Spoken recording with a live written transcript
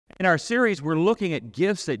In our series, we're looking at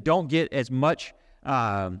gifts that don't get as much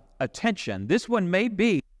attention. This one may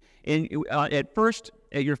be, at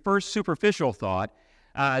your first superficial thought,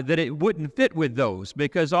 that it wouldn't fit with those,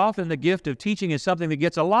 because often the gift of teaching is something that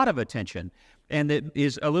gets a lot of attention and that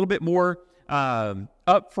is a little bit more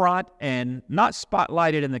upfront and not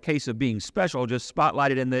spotlighted in the case of being special, just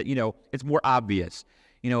spotlighted in the, it's more obvious.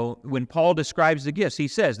 When Paul describes the gifts, he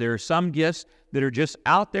says there are some gifts that are just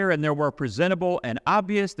out there and they're more presentable and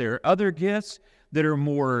obvious. There are other gifts that are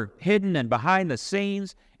more hidden and behind the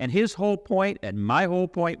scenes. And his whole point and my whole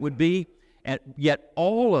point would be, and yet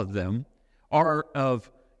all of them are of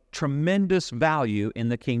tremendous value in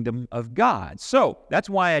the kingdom of God. So that's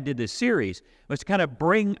why I did this series, was to kind of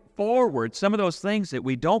bring forward some of those things that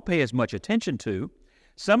we don't pay as much attention to.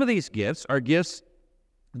 Some of these gifts are gifts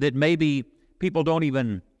that maybe people don't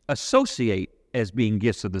even associate as being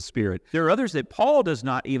gifts of the Spirit. There are others that Paul does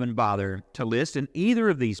not even bother to list in either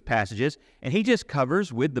of these passages, and he just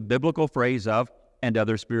covers with the biblical phrase of "and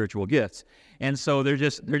other spiritual gifts." And so they're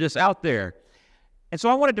just out there. And so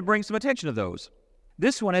I wanted to bring some attention to those.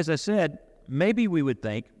 This one, as I said, maybe we would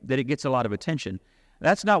think that it gets a lot of attention.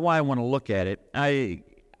 That's not why I want to look at it. I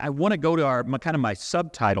want to go to my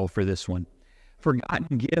subtitle for this one: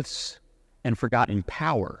 Forgotten Gifts and Forgotten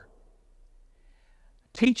Power.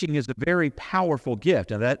 Teaching is a very powerful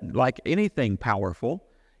gift, and that, like anything powerful,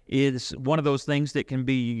 is one of those things that can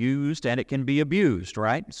be used and it can be abused,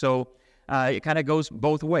 right? So it kind of goes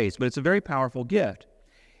both ways, but it's a very powerful gift.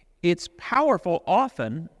 It's powerful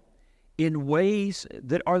often in ways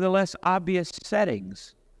that are the less obvious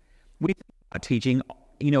settings. We think about teaching,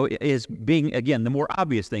 as being, again, the more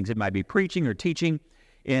obvious things. It might be preaching or teaching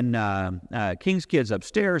in King's Kids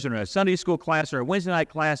upstairs, or in a Sunday school class, or a Wednesday night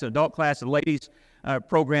class, an adult class, a ladies'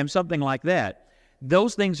 program, something like that.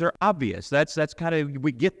 Those things are obvious. That's kind of,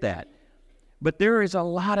 we get that. But there is a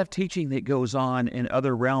lot of teaching that goes on in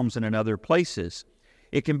other realms and in other places.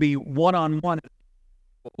 It can be one-on-one.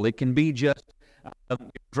 It can be just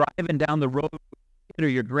driving down the road with your kid or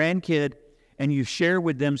your grandkid, and you share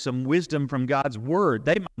with them some wisdom from God's Word.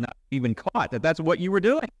 They might not even caught that that's what you were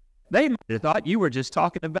doing. They might have thought you were just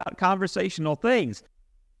talking about conversational things.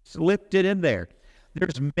 Slipped it in there.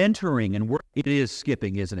 There's mentoring, and it is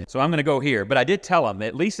skipping, isn't it? So I'm going to go here. But I did tell them,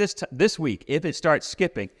 at least this week, if it starts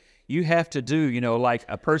skipping, you have to do, like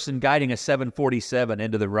a person guiding a 747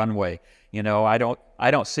 into the runway. I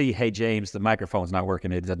don't see, "Hey, James, the microphone's not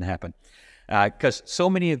working." It doesn't happen. Because so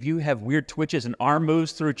many of you have weird twitches and arm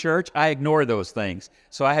moves through church. I ignore those things.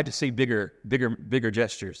 So I had to see bigger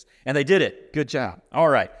gestures. And they did it. Good job. All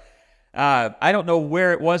right. I don't know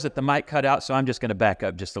where it was that the mic cut out, so I'm just going to back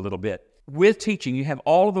up just a little bit. With teaching, you have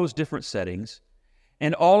all of those different settings,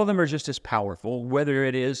 and all of them are just as powerful, whether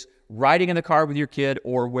it is riding in the car with your kid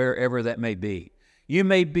or wherever that may be. You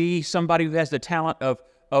may be somebody who has the talent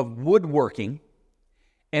of woodworking,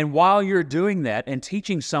 and while you're doing that and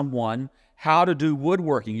teaching someone how to do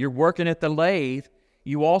woodworking, you're working at the lathe,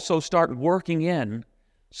 you also start working in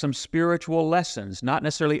some spiritual lessons, not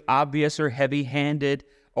necessarily obvious or heavy-handed,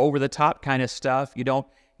 over-the-top kind of stuff. You don't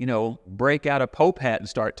break out a Pope hat and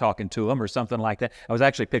start talking to them or something like that. I was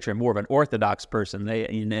actually picturing more of an Orthodox person.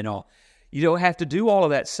 You don't have to do all of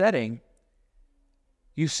that setting.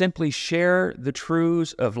 You simply share the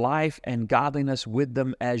truths of life and godliness with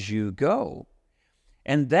them as you go.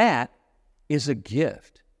 And that is a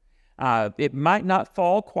gift. It might not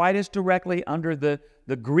fall quite as directly under the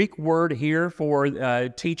Greek word here for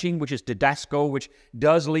teaching, which is didasko, which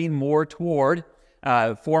does lean more toward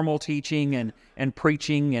formal teaching and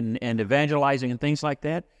preaching and evangelizing and things like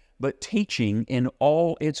that. But teaching in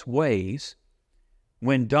all its ways,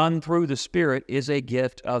 when done through the Spirit, is a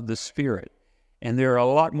gift of the Spirit. And there are a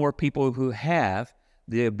lot more people who have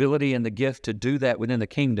the ability and the gift to do that within the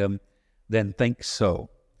kingdom than think so.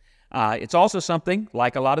 It's also something,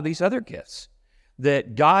 like a lot of these other gifts,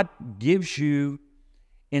 that God gives you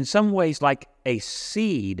in some ways like a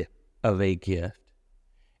seed of a gift,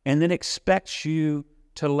 and then expects you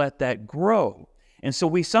to let that grow. And so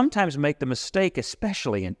we sometimes make the mistake,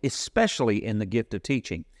 especially in the gift of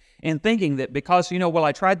teaching, in thinking that because,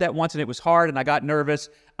 I tried that once and it was hard and I got nervous,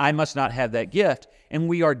 I must not have that gift. And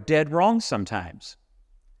we are dead wrong sometimes.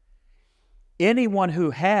 Anyone who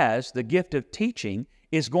has the gift of teaching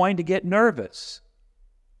is going to get nervous,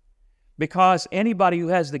 because anybody who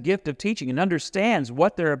has the gift of teaching and understands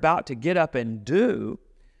what they're about to get up and do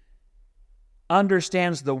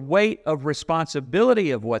understands the weight of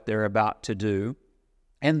responsibility of what they're about to do,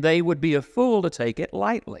 and they would be a fool to take it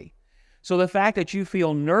lightly. So the fact that you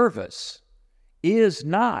feel nervous is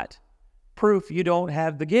not proof you don't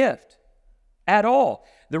have the gift at all.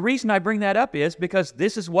 The reason I bring that up is because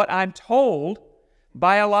this is what I'm told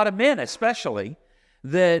by a lot of men especially,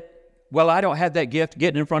 that, well, I don't have that gift.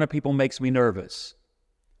 Getting in front of people makes me nervous.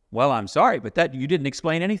 Well, I'm sorry, but that you didn't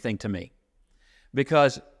explain anything to me.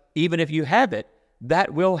 Because even if you have it,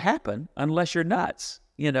 that will happen unless you're nuts.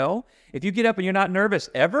 You know, if you get up and you're not nervous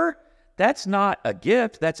ever, that's not a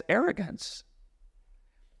gift, that's arrogance.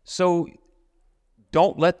 So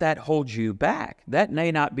don't let that hold you back. That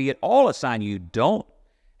may not be at all a sign you don't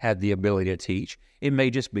have the ability to teach. It may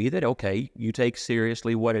just be that, okay, you take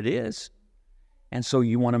seriously what it is, and so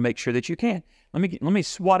you want to make sure that you can. Let me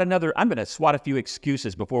swat I'm going to swat a few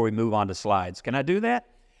excuses before we move on to slides. Can I do that?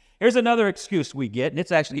 Here's another excuse we get, and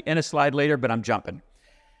it's actually in a slide later, but I'm jumping.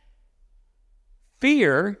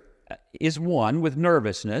 Fear is one with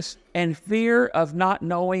nervousness, and fear of not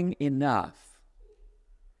knowing enough.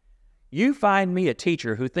 You find me a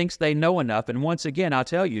teacher who thinks they know enough, and once again, I'll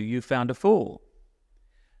tell you, you found a fool.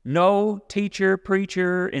 No teacher,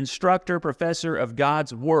 preacher, instructor, professor of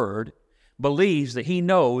God's Word believes that he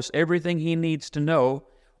knows everything he needs to know,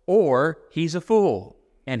 or he's a fool,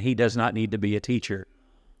 and he does not need to be a teacher.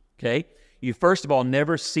 Okay? You, first of all,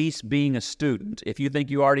 never cease being a student. If you think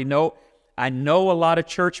you already know, I know a lot of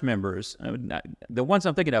church members, the ones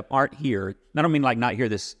I'm thinking of aren't here. I don't mean like not here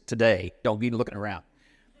this today. Don't be looking around.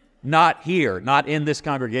 Not here, not in this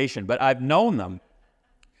congregation, but I've known them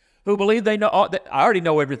who believe they know. I already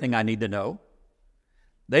know everything I need to know.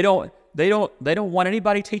 They don't want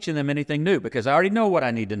anybody teaching them anything new because I already know what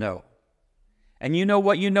I need to know. And you know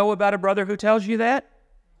what you know about a brother who tells you that?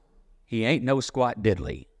 He ain't no squat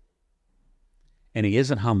diddly. And he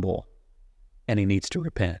isn't humble. And he needs to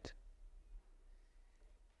repent.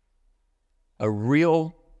 A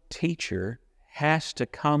real teacher has to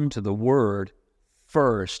come to the Word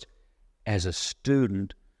first as a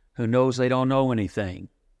student who knows they don't know anything.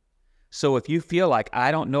 So if you feel like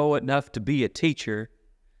I don't know enough to be a teacher,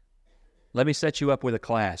 let me set you up with a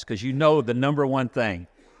class, because you know the number one thing.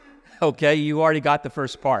 Okay, you already got the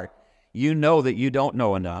first part. You know that you don't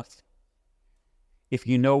know enough. If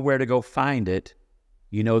you know where to go find it,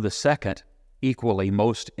 you know the second, equally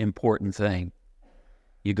most important thing.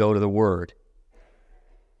 You go to the Word.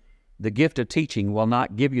 The gift of teaching will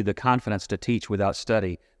not give you the confidence to teach without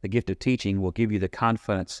study. The gift of teaching will give you the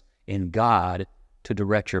confidence in God to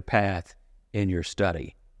direct your path in your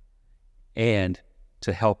study and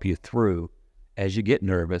to help you through as you get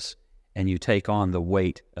nervous and you take on the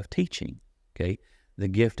weight of teaching. Okay? The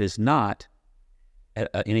gift is not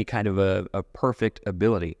any kind of a perfect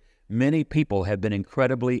ability. Many people have been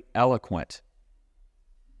incredibly eloquent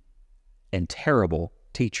and terrible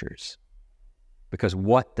teachers, because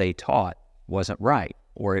what they taught wasn't right,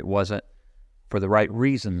 or it wasn't for the right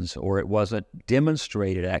reasons, or it wasn't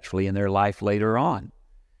demonstrated actually in their life later on.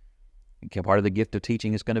 And part of the gift of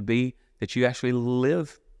teaching is going to be that you actually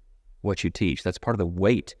live what you teach. That's part of the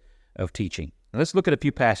weight of teaching. Now let's look at a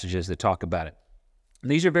few passages that talk about it. And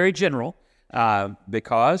these are very general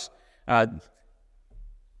because the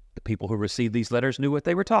people who received these letters knew what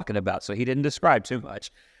they were talking about, so he didn't describe too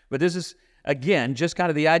much. But this is, again, just kind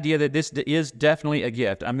of the idea that this is definitely a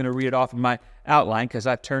gift. I'm going to read it off of my outline because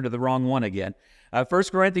I've turned to the wrong one again. 1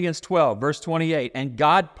 Corinthians 12, verse 28, and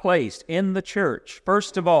God placed in the church,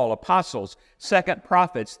 first of all, apostles, second,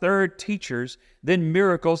 prophets, third, teachers, then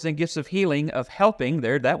miracles, then gifts of healing, of helping,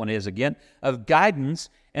 there, that one is again, of guidance,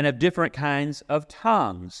 and of different kinds of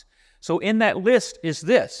tongues. So in that list is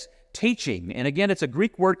this, teaching. And again, it's a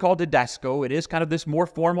Greek word called didasko. It is kind of this more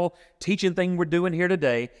formal teaching thing we're doing here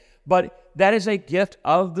today. But that is a gift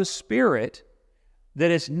of the Spirit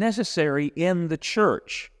that is necessary in the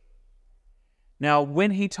church. Now,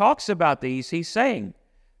 when he talks about these, he's saying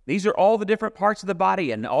these are all the different parts of the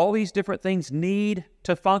body, and all these different things need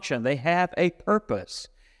to function. They have a purpose,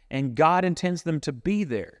 and God intends them to be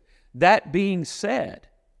there. That being said,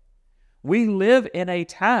 we live in a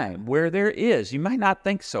time where there is, you might not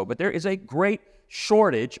think so, but there is a great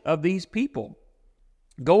shortage of these people.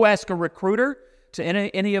 Go ask a recruiter to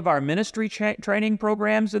any of our ministry training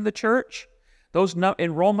programs in the church. Those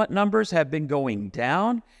enrollment numbers have been going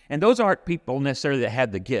down, and those aren't people necessarily that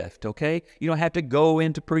had the gift, okay? You don't have to go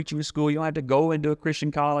into preaching school. You don't have to go into a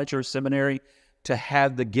Christian college or a seminary to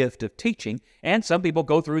have the gift of teaching. And some people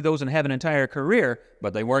go through those and have an entire career,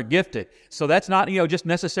 but they weren't gifted. So that's not, just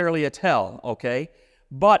necessarily a tell, okay?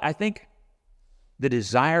 But I think the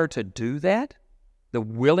desire to do that, the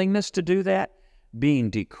willingness to do that, being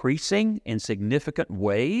decreasing in significant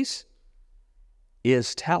ways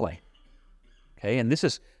is telling. Okay, and this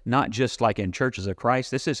is not just like in churches of Christ.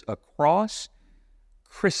 This is across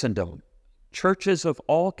Christendom. Churches of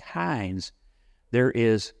all kinds, there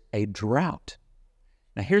is a drought.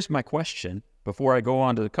 Now, here's my question before I go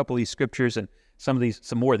on to a couple of these scriptures and some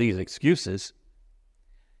more of these excuses.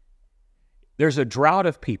 There's a drought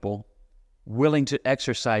of people willing to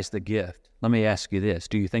exercise the gift. Let me ask you this.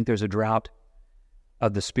 Do you think there's a drought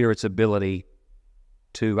of the Spirit's ability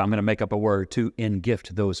to, I'm going to make up a word, to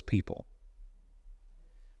engift those people?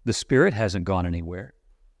 The Spirit hasn't gone anywhere.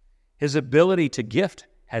 His ability to gift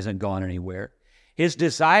hasn't gone anywhere. His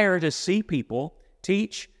desire to see people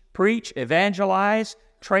teach, preach, evangelize,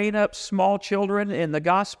 train up small children in the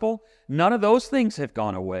gospel, none of those things have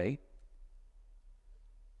gone away.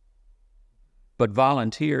 But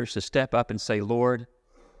volunteers to step up and say, Lord,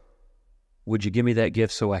 would you give me that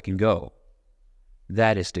gift so I can go?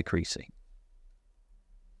 That is decreasing.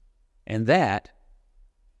 And that,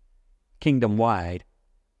 kingdom-wide,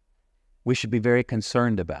 we should be very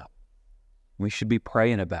concerned about. We should be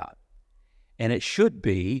praying about. And it should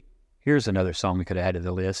be, here's another song we could add to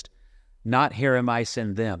the list, not here am I,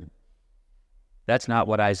 send them. That's not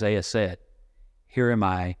what Isaiah said. Here am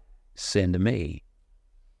I, send me.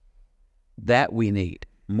 That we need.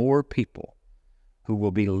 More people who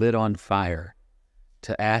will be lit on fire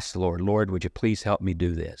to ask the Lord, Lord, would you please help me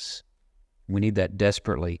do this? We need that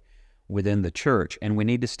desperately within the church, and we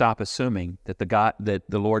need to stop assuming that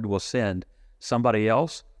the Lord will send somebody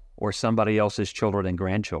else or somebody else's children and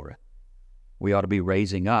grandchildren. We ought to be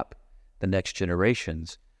raising up the next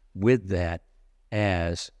generations with that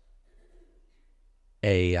as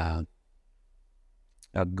a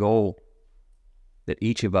goal, that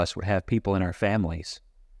each of us would have people in our families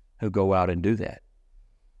who go out and do that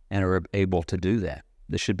and are able to do that.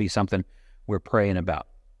 This should be something we're praying about.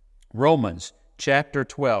 Romans chapter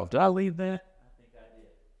 12. Did I leave that? I think I did.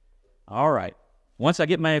 All right. Once I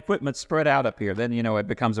get my equipment spread out up here, then, it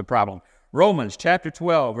becomes a problem. Romans chapter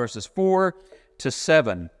 12, verses 4 to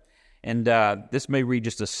 7. And this may read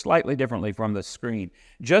just slightly differently from the screen.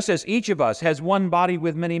 Just as each of us has one body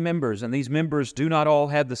with many members, and these members do not all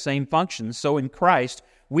have the same functions, so in Christ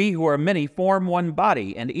we who are many form one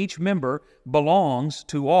body, and each member belongs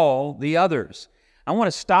to all the others. I want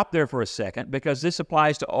to stop there for a second because this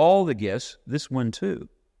applies to all the gifts, this one too.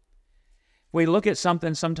 We look at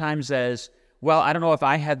something sometimes as, well, I don't know if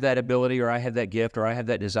I have that ability or I have that gift or I have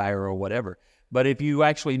that desire or whatever. But if you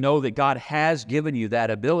actually know that God has given you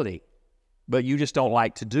that ability, but you just don't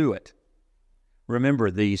like to do it,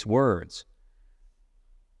 remember these words.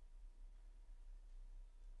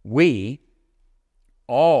 We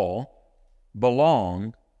all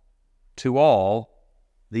belong to all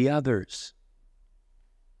the others.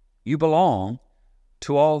 You belong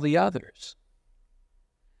to all the others.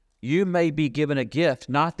 You may be given a gift,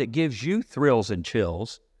 not that gives you thrills and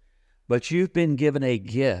chills, but you've been given a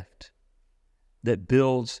gift that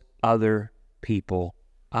builds other people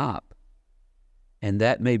up. And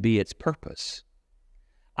that may be its purpose.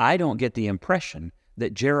 I don't get the impression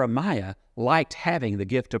that Jeremiah liked having the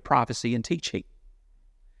gift of prophecy and teaching.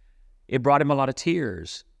 It brought him a lot of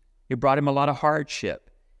tears. It brought him a lot of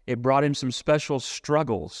hardship. It brought him some special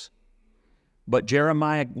struggles. But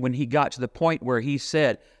Jeremiah, when he got to the point where he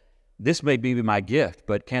said, this may be my gift,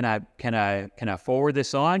 but can I forward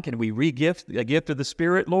this on? Can we re-gift the gift of the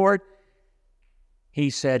Spirit, Lord? He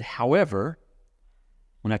said, however,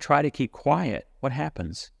 when I try to keep quiet, what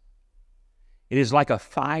happens? It is like a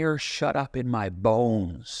fire shut up in my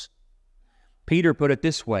bones. Peter put it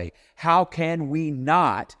this way, how can we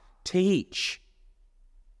not teach?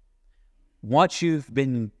 Once you've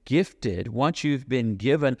been gifted, once you've been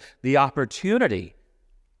given the opportunity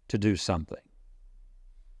to do something,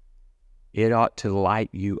 it ought to light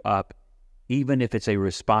you up, even if it's a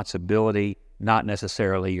responsibility, not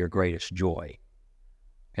necessarily your greatest joy.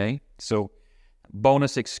 Okay? So,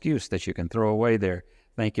 bonus excuse that you can throw away there.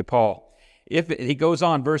 Thank you, Paul. He goes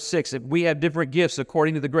on, verse 6, if we have different gifts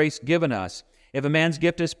according to the grace given us, if a man's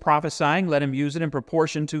gift is prophesying, let him use it in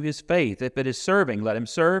proportion to his faith. If it is serving, let him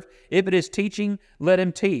serve. If it is teaching, let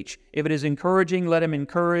him teach. If it is encouraging, let him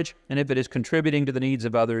encourage. And if it is contributing to the needs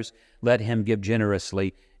of others, let him give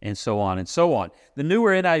generously, and so on and so on. The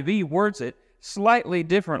newer NIV words it slightly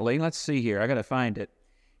differently. Let's see here. I got to find it.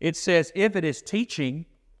 It says, if it is teaching,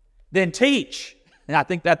 then teach. And I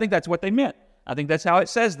think that's what they meant. I think that's how it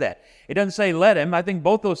says that. It doesn't say let him. I think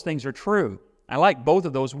both those things are true. I like both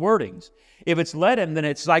of those wordings. If it's let him, then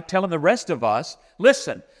it's like telling the rest of us,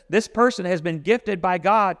 listen, this person has been gifted by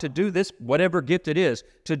God to do this, whatever gift it is,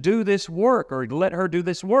 to do this work, or let her do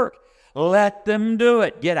this work. Let them do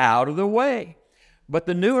it. Get out of the way. But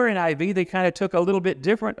the newer NIV, they kind of took a little bit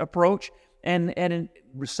different approach and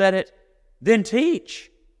said it, then teach,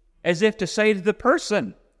 as if to say to the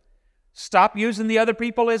person, stop using the other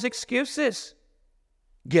people as excuses.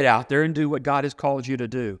 Get out there and do what God has called you to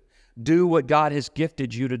do. Do what God has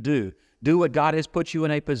gifted you to do. Do what God has put you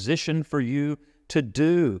in a position for you to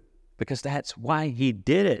do, because that's why He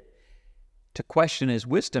did it. To question His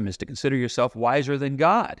wisdom is to consider yourself wiser than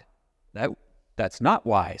God. That's not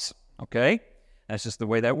wise, okay? That's just the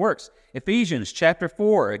way that works. Ephesians chapter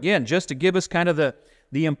 4, again, just to give us kind of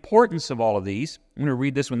the importance of all of these. I'm going to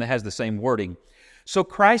read this one that has the same wording. So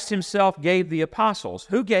Christ Himself gave the apostles.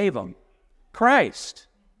 Who gave them? Christ.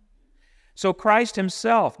 So Christ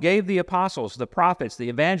Himself gave the apostles, the prophets, the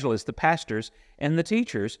evangelists, the pastors, and the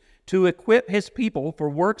teachers to equip His people for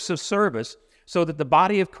works of service, so that the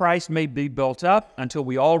body of Christ may be built up until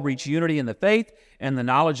we all reach unity in the faith and the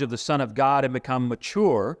knowledge of the Son of God and become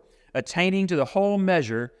mature, attaining to the whole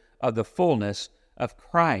measure of the fullness of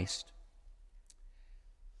Christ.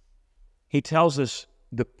 He tells us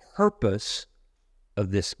the purpose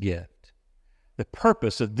of this gift. The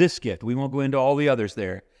purpose of this gift. We won't go into all the others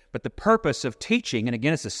there. But the purpose of teaching, and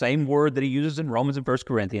again, it's the same word that he uses in Romans and 1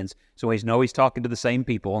 Corinthians, so we know he's talking to the same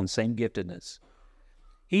people and same giftedness.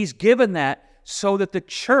 He's given that so that the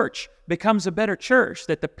church becomes a better church,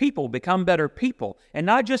 that the people become better people, and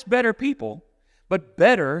not just better people, but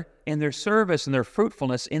better in their service and their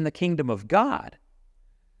fruitfulness in the kingdom of God,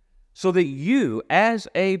 so that you, as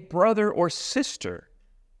a brother or sister,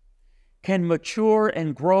 can mature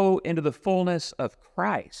and grow into the fullness of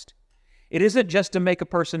Christ. It isn't just to make a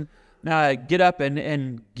person get up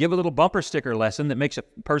and give a little bumper sticker lesson that makes a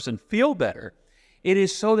person feel better. It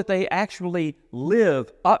is so that they actually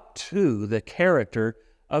live up to the character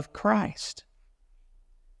of Christ.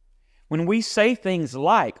 When we say things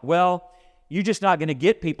like, well, you're just not going to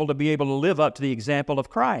get people to be able to live up to the example of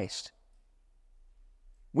Christ,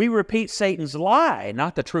 we repeat Satan's lie,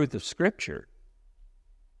 not the truth of Scripture.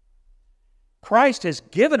 Christ has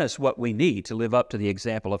given us what we need to live up to the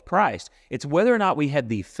example of Christ. It's whether or not we have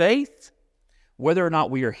the faith, whether or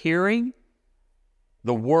not we are hearing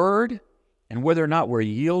the Word, and whether or not we're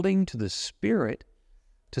yielding to the Spirit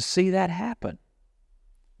to see that happen.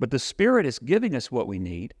 But the Spirit is giving us what we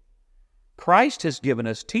need. Christ has given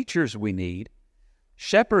us teachers we need,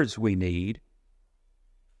 shepherds we need,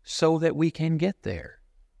 so that we can get there.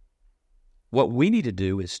 What we need to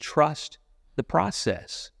do is trust the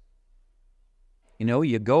process. You know,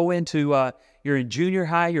 you go into, you're in junior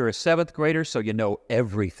high, you're a 7th grader, so you know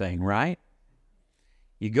everything, right?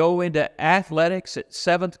 You go into athletics at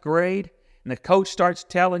 7th grade, and the coach starts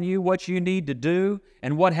telling you what you need to do,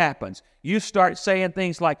 and what happens? You start saying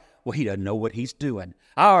things like, well, he doesn't know what he's doing.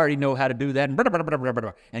 I already know how to do that.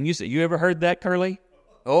 And you say, you ever heard that, Curly?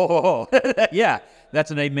 Oh, yeah,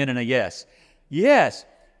 that's an amen and a yes. Yes.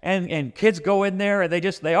 And kids go in there and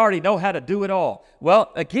they already know how to do it all.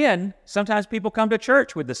 Well, again, sometimes people come to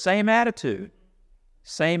church with the same attitude.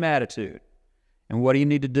 Same attitude. And what do you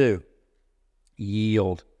need to do?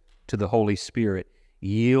 Yield to the Holy Spirit.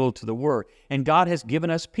 Yield to the Word. And God has given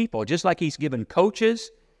us people, just like He's given coaches.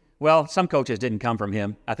 Well, some coaches didn't come from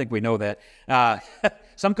Him. I think we know that.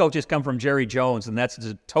 Some coaches come from Jerry Jones, and that's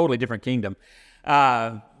a totally different kingdom.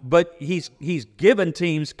 But he's given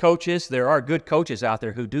teams coaches. There are good coaches out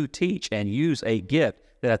there who do teach and use a gift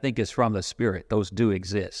that I think is from the Spirit. Those do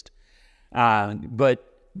exist. But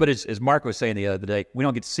as Mark was saying the other day, we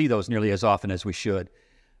don't get to see those nearly as often as we should.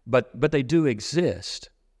 But they do exist.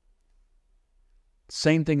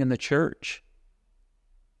 Same thing in the church.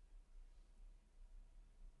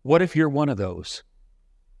 What if you're one of those?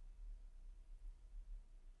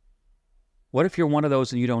 What if you're one of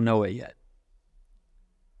those and you don't know it yet?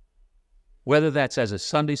 Whether that's as a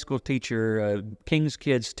Sunday school teacher, a King's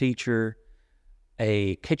Kids teacher,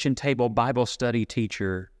 a kitchen table Bible study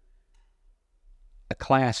teacher, a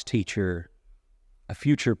class teacher, a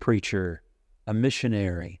future preacher, a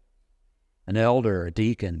missionary, an elder, a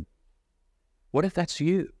deacon. What if that's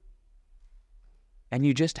you? And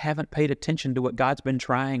you just haven't paid attention to what God's been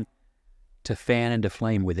trying to fan into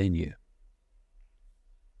flame within you.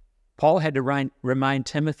 Paul had to remind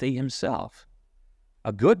Timothy himself,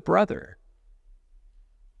 a good brother,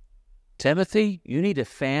 Timothy, you need to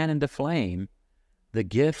fan into flame the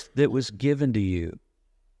gift that was given to you.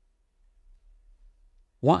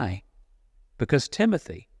 Why? Because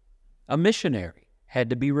Timothy, a missionary, had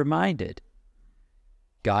to be reminded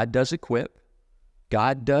God does equip,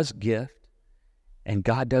 God does gift, and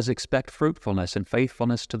God does expect fruitfulness and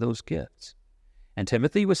faithfulness to those gifts. And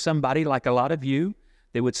Timothy was somebody like a lot of you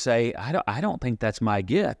that would say, I don't think that's my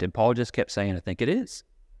gift. And Paul just kept saying, I think it is.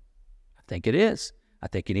 I think it is. I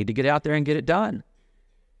think you need to get out there and get it done.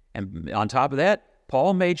 And on top of that,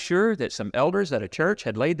 Paul made sure that some elders at a church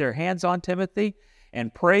had laid their hands on Timothy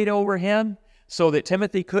and prayed over him so that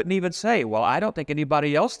Timothy couldn't even say, well, I don't think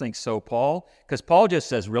anybody else thinks so, Paul, because Paul just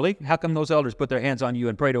says, really? How come those elders put their hands on you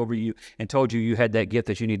and prayed over you and told you you had that gift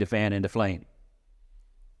that you need to fan into flame?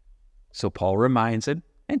 So Paul reminds him,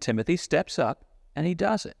 and Timothy steps up, and he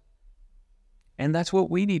does it. And that's what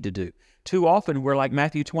we need to do. Too often, we're like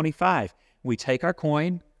Matthew 25. We take our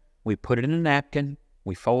coin, we put it in a napkin,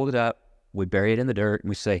 we fold it up, we bury it in the dirt, and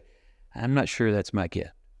we say, I'm not sure that's my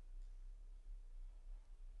gift.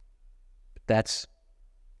 That's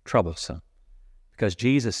troublesome, because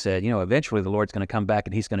Jesus said, eventually the Lord's going to come back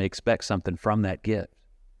and he's going to expect something from that gift.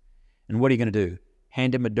 And what are you going to do?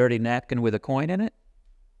 Hand him a dirty napkin with a coin in it?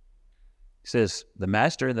 He says, the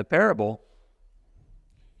master in the parable,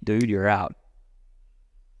 dude, you're out.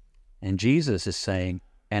 And Jesus is saying,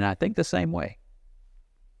 and I think the same way,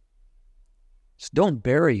 just don't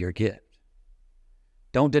bury your gift.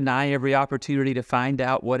 Don't deny every opportunity to find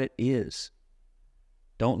out what it is.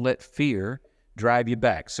 Don't let fear drive you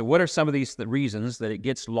back. So what are some of these reasons that it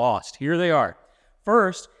gets lost? Here they are.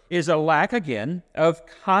 First is a lack, again, of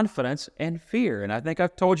confidence and fear. And I think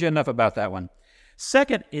I've told you enough about that one.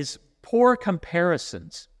 Second is poor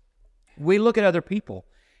comparisons. We look at other people,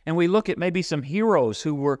 and we look at maybe some heroes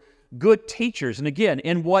who were good teachers. And again,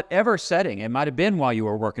 in whatever setting, it might have been while you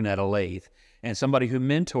were working at a lathe, and somebody who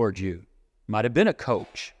mentored you might have been a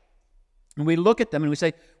coach. And we look at them and we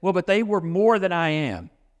say, well, but they were more than I am.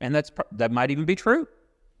 And that might even be true.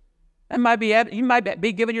 You might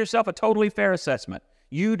be giving yourself a totally fair assessment.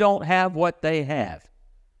 You don't have what they have,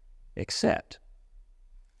 except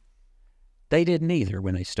they didn't either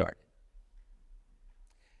when they started.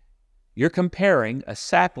 You're comparing a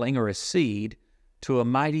sapling or a seed to a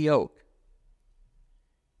mighty oak.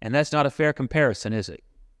 And that's not a fair comparison, is it?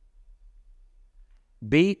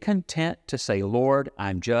 Be content to say, Lord,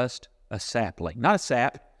 I'm just a sapling. Not a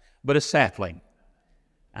sap, but a sapling.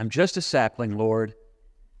 I'm just a sapling, Lord,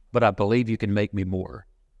 but I believe you can make me more.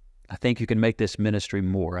 I think you can make this ministry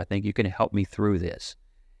more. I think you can help me through this.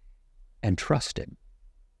 And trust him.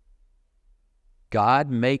 God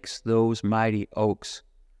makes those mighty oaks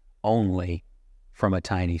only from a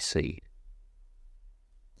tiny seed.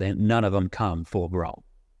 Then none of them come full grown.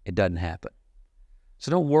 It doesn't happen.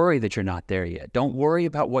 So don't worry that you're not there yet. Don't worry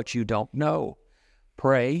about what you don't know.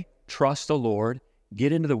 Pray, trust the Lord,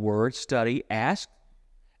 get into the Word, study, ask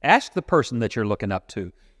the person that you're looking up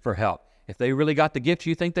to for help. If they really got the gift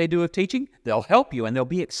you think they do of teaching, they'll help you and they'll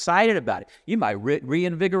be excited about it. You might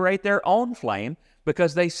reinvigorate their own flame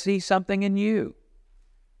because they see something in you.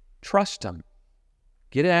 Trust them.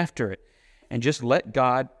 Get after it. And just let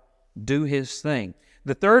God do his thing.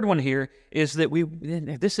 The third one here is that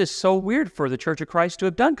this is so weird for the Church of Christ to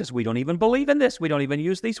have done because we don't even believe in this. We don't even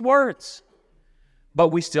use these words. But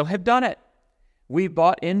we still have done it. We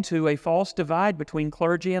bought into a false divide between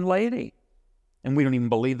clergy and laity. And we don't even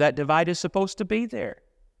believe that divide is supposed to be there.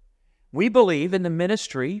 We believe in the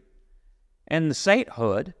ministry and the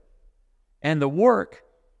sainthood and the work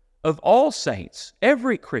of all saints,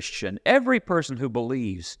 every Christian, every person who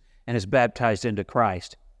believes and is baptized into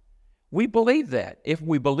Christ. We believe that. If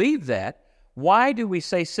we believe that, why do we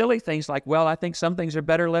say silly things like, well, I think some things are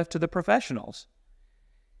better left to the professionals?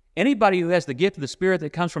 Anybody who has the gift of the Spirit that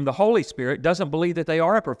comes from the Holy Spirit doesn't believe that they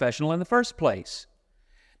are a professional in the first place.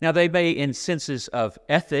 Now, they may, in senses of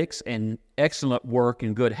ethics and excellent work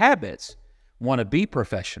and good habits, want to be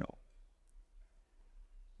professional.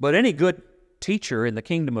 But any good teacher in the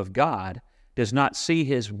kingdom of God does not see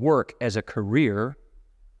his work as a career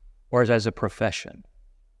or as a profession.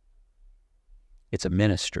 It's a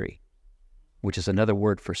ministry, which is another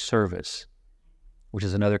word for service, which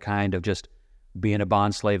is another kind of just being a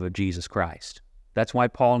bondslave of Jesus Christ. That's why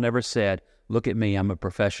Paul never said, look at me, I'm a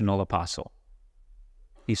professional apostle.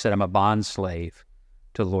 He said, I'm a bondslave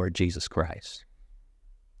to the Lord Jesus Christ.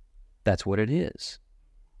 That's what it is.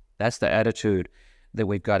 That's the attitude that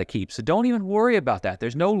we've got to keep. So don't even worry about that.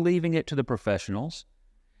 There's no leaving it to the professionals.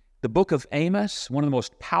 The book of Amos, one of the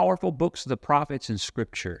most powerful books of the prophets in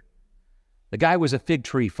Scripture. The guy was a fig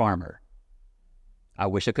tree farmer. I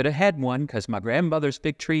wish I could have had one because my grandmother's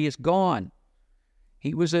fig tree is gone.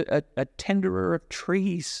 He was a tenderer of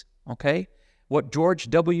trees, okay? What George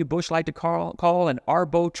W. Bush liked to call an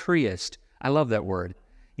arbotreist. I love that word.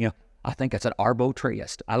 I think that's an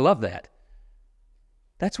arbotreist. I love that.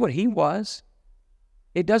 That's what he was.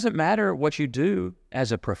 It doesn't matter what you do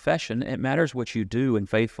as a profession. It matters what you do in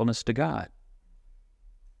faithfulness to God.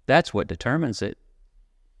 That's what determines it.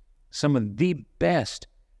 Some of the best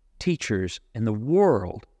teachers in the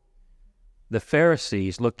world, the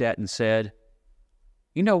Pharisees looked at and said,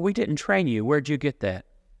 we didn't train you. Where'd you get that?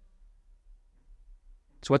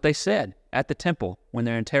 It's what they said at the temple when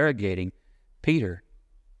they're interrogating Peter,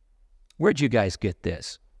 where'd you guys get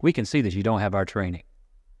this? We can see that you don't have our training.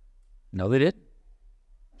 No, they didn't.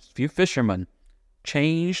 A few fishermen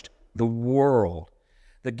changed the world.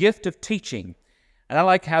 The gift of teaching, and I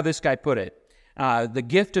like how this guy put it. The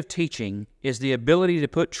gift of teaching is the ability to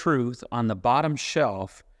put truth on the bottom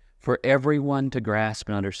shelf for everyone to grasp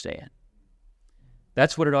and understand.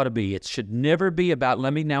 That's what it ought to be. It should never be about,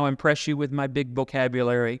 let me now impress you with my big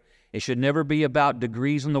vocabulary. It should never be about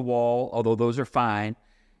degrees on the wall, although those are fine.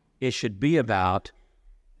 It should be about,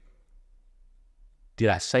 did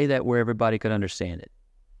I say that where everybody could understand it?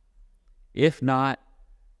 If not,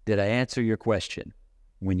 did I answer your question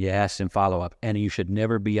when you asked in follow-up? And you should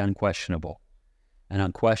never be unquestionable. An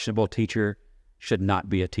unquestionable teacher should not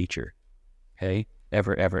be a teacher. Okay?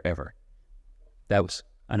 Ever, ever, ever. That was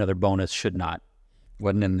another bonus, should not.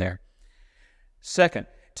 Wasn't in there. Second,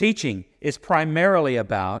 teaching is primarily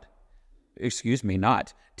about,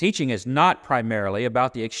 teaching is not primarily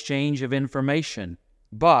about the exchange of information,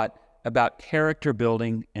 but about character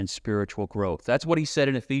building and spiritual growth. That's what he said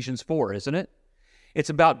in Ephesians 4, isn't it? It's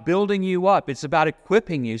about building you up. It's about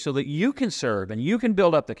equipping you so that you can serve and you can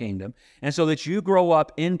build up the kingdom and so that you grow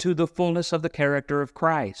up into the fullness of the character of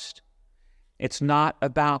Christ. It's not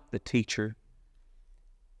about the teacher.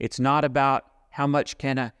 It's not about how much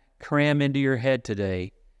can I cram into your head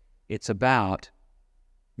today. It's about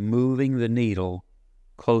moving the needle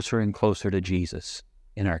closer and closer to Jesus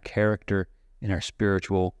in our character, in our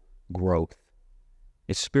spiritual growth.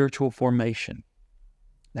 It's spiritual formation.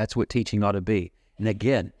 That's what teaching ought to be. And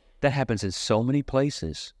again, that happens in so many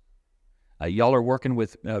places. Y'all are working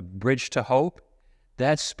with Bridge to Hope.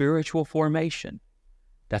 That's spiritual formation.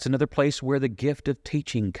 That's another place where the gift of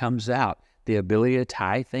teaching comes out. The ability to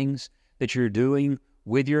tie things that you're doing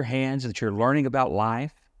with your hands, that you're learning about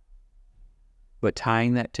life, but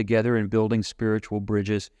tying that together and building spiritual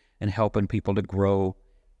bridges and helping people to grow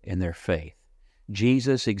in their faith.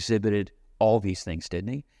 Jesus exhibited all these things,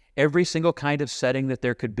 didn't he? Every single kind of setting that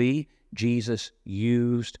there could be, Jesus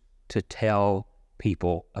used to tell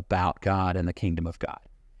people about God and the kingdom of God.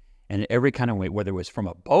 And in every kind of way, whether it was from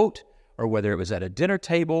a boat or whether it was at a dinner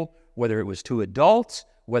table, whether it was to adults,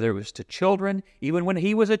 whether it was to children, even when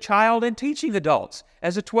he was a child and teaching adults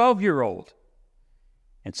as a 12-year-old.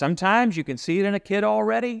 And sometimes you can see it in a kid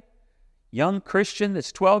already, young Christian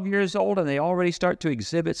that's 12 years old, and they already start to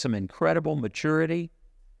exhibit some incredible maturity.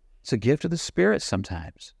 It's a gift of the Spirit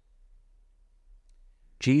sometimes.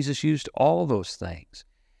 Jesus used all those things.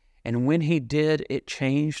 And when he did, it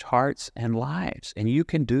changed hearts and lives. And you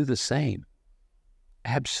can do the same.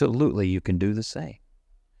 Absolutely, you can do the same.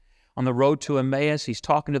 On the road to Emmaus, he's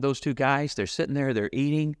talking to those two guys. They're sitting there, they're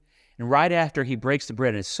eating. And right after he breaks the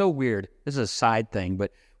bread, and it's so weird, this is a side thing,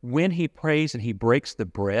 but when he prays and he breaks the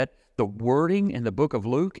bread, the wording in the book of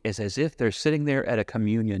Luke is as if they're sitting there at a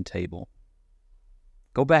communion table.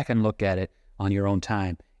 Go back and look at it on your own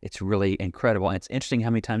time. It's really incredible. And it's interesting how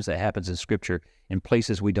many times that happens in Scripture in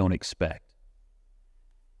places we don't expect.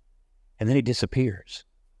 And then he disappears.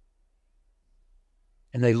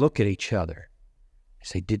 And they look at each other. They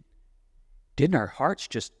say, didn't our hearts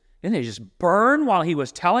didn't they just burn while he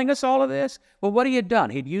was telling us all of this? Well, what he had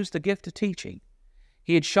done, he'd used the gift of teaching.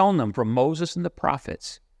 He had shown them from Moses and the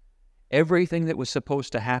prophets everything that was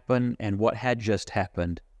supposed to happen and what had just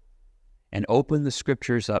happened, and opened the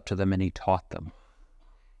Scriptures up to them, and he taught them.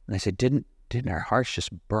 And they said, didn't our hearts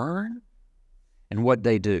just burn? And what'd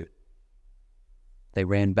they do? They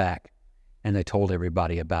ran back and they told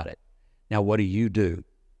everybody about it. Now, what do you do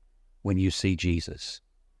when you see Jesus?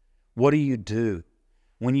 What do you do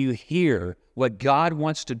when you hear what God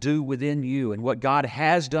wants to do within you and what God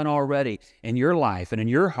has done already in your life and in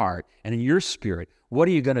your heart and in your spirit? What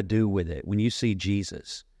are you going to do with it when you see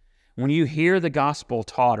Jesus? When you hear the gospel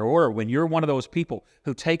taught, or when you're one of those people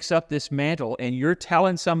who takes up this mantle and you're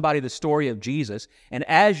telling somebody the story of Jesus, and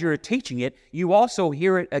as you're teaching it, you also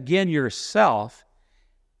hear it again yourself,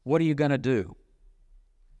 what are you going to do?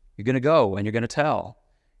 You're going to go and you're going to tell.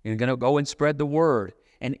 You're going to go and spread the word.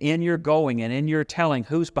 And in your going and in your telling,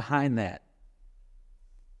 who's behind that?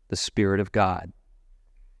 The Spirit of God.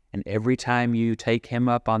 And every time you take him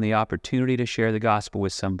up on the opportunity to share the gospel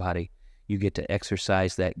with somebody, you get to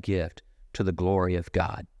exercise that gift to the glory of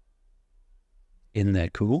God. Isn't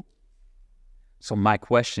that cool? So my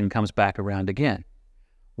question comes back around again.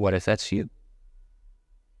 What if that's you?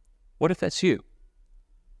 What if that's you?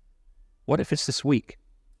 What if it's this week?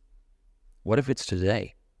 What if it's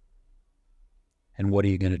today? And what are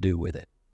you going to do with it?